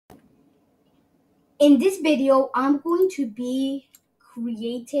In this video, I'm going to be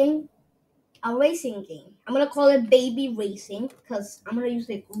creating a racing game. I'm gonna call it baby racing because I'm gonna use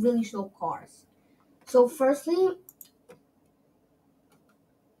like really slow cars. So firstly,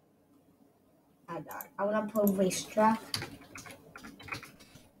 I wanna put racetrack.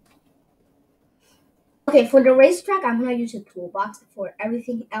 Okay, for the racetrack, I'm gonna use a toolbox. For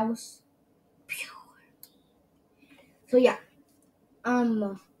everything else, phew. So yeah,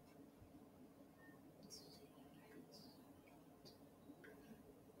 um,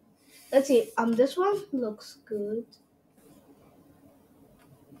 let's see. This one looks good.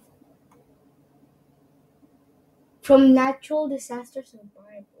 From natural disaster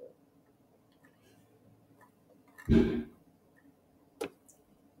survival.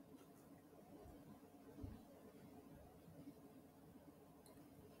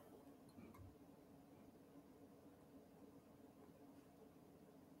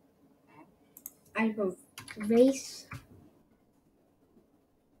 I wrote race.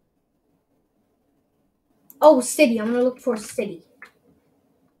 Oh, city. I'm gonna look for city.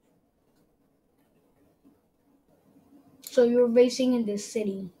 So you're racing in this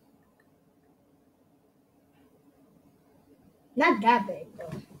city. Not that big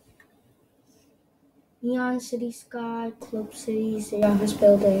though. Neon City Sky, Club City, City Office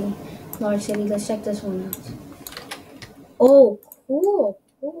Building, Large City. Let's check this one out. Oh, cool,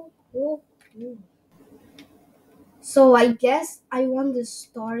 cool, cool, cool. So I guess I want the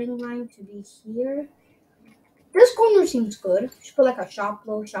starting line to be here. This corner seems good. Should put like a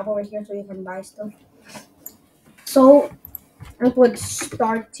little shop over here so you can buy stuff. So I put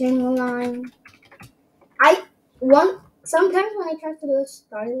starting line. I want sometimes when I try to do a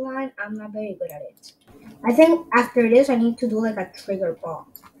starting line, I'm not very good at it. I think after this, I need to do like a trigger ball,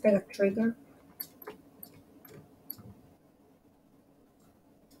 like a trigger.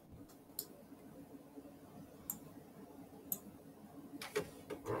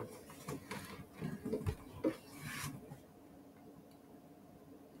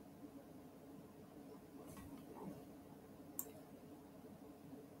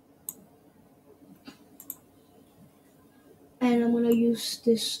 And I'm gonna use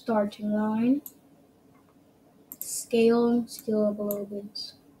this starting line. Scale up a little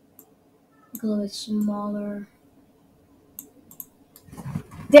bit. Make a little bit smaller.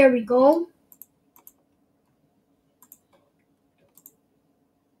 There we go.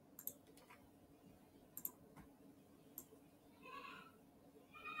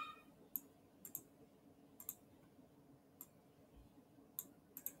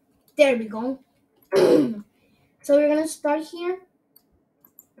 There we go. So we're gonna start here.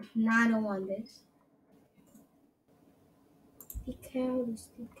 No, I don't want this. Decal.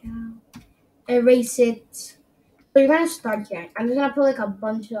 Erase it. So you're gonna start here. I'm just gonna put like a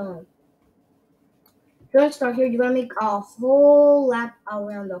bunch of. You're gonna start here. You're gonna make a whole lap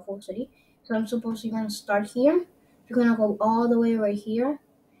around the whole city. So I'm supposed to. You're gonna start here. You're gonna go all the way right here.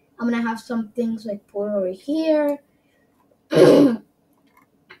 I'm gonna have some things like put over here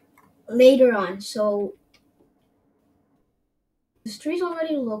later on. So the streets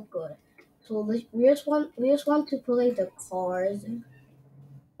already look good. So we just want to put like the cars in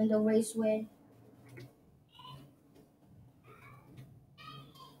the raceway.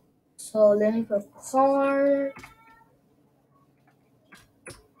 So let me put car,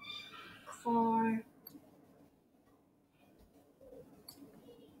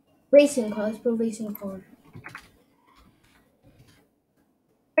 racing car. Let's put racing car,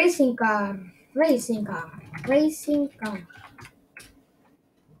 racing car, racing car.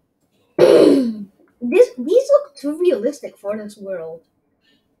 These look too realistic for this world.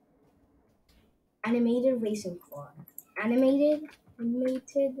 Animated racing car, animated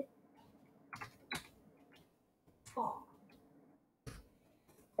car.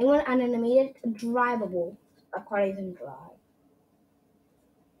 I want an animated drivable, a car I can drive.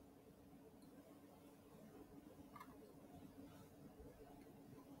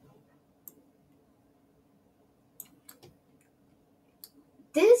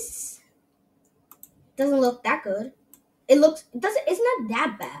 This doesn't look that good. It's not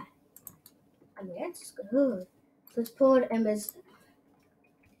that bad. I mean, that's good. Let's put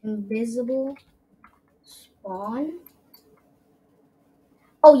invisible spawn.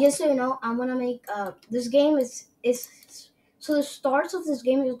 Oh, yes, so you know, I'm gonna make this game is so the starts of this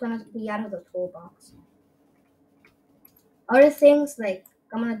game is gonna be out of the toolbox. Other things like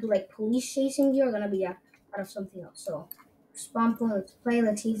I'm gonna do like police chasing you are gonna be out of something else. So spawn point, let's play.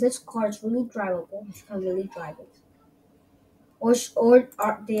 Let's see if this car is really drivable. If you can really drive it, or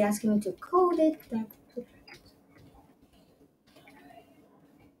are they asking me to code it?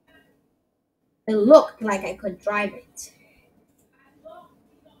 It looked like I could drive it.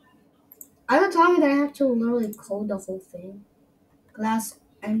 I don't tell me that I have to literally code the whole thing. Glass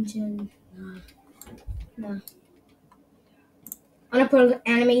engine. No. No. I'm gonna put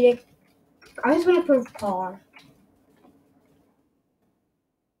animated. I just wanna put car.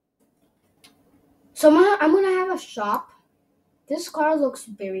 So I'm gonna have a shop. This car looks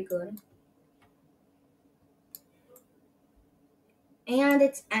very good. And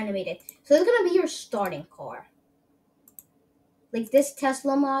it's animated. So it's gonna be your starting car. Like this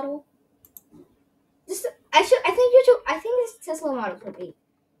Tesla model. This I think this Tesla model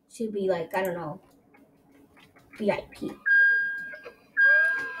should be like, I don't know, VIP.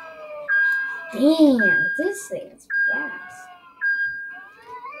 Damn, this thing is fast.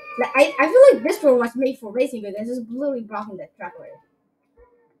 Like, I feel like this one was made for racing because it's literally blocking the track already.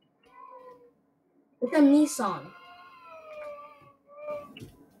 It's a Nissan.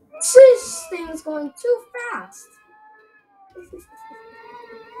 This thing's going too fast.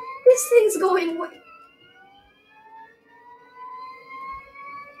 This thing's going way.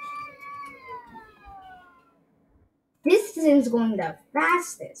 This thing's going the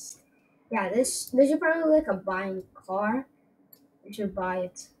fastest. Yeah, this should probably like a buying car. You should buy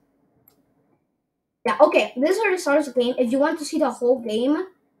it. Yeah, okay. This is where it starts the game. If you want to see the whole game,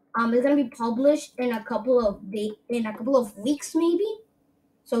 it's gonna be published in a couple of weeks maybe.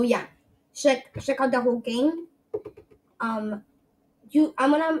 So yeah, check out the whole game. Um, you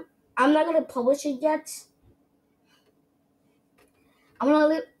I'm not gonna publish it yet. I'm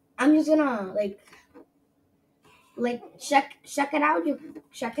gonna I'm just gonna check it out. You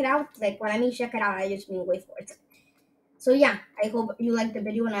check it out. Like when I mean check it out, I just mean wait for it. So yeah, I hope you liked the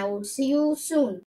video, and I will see you soon.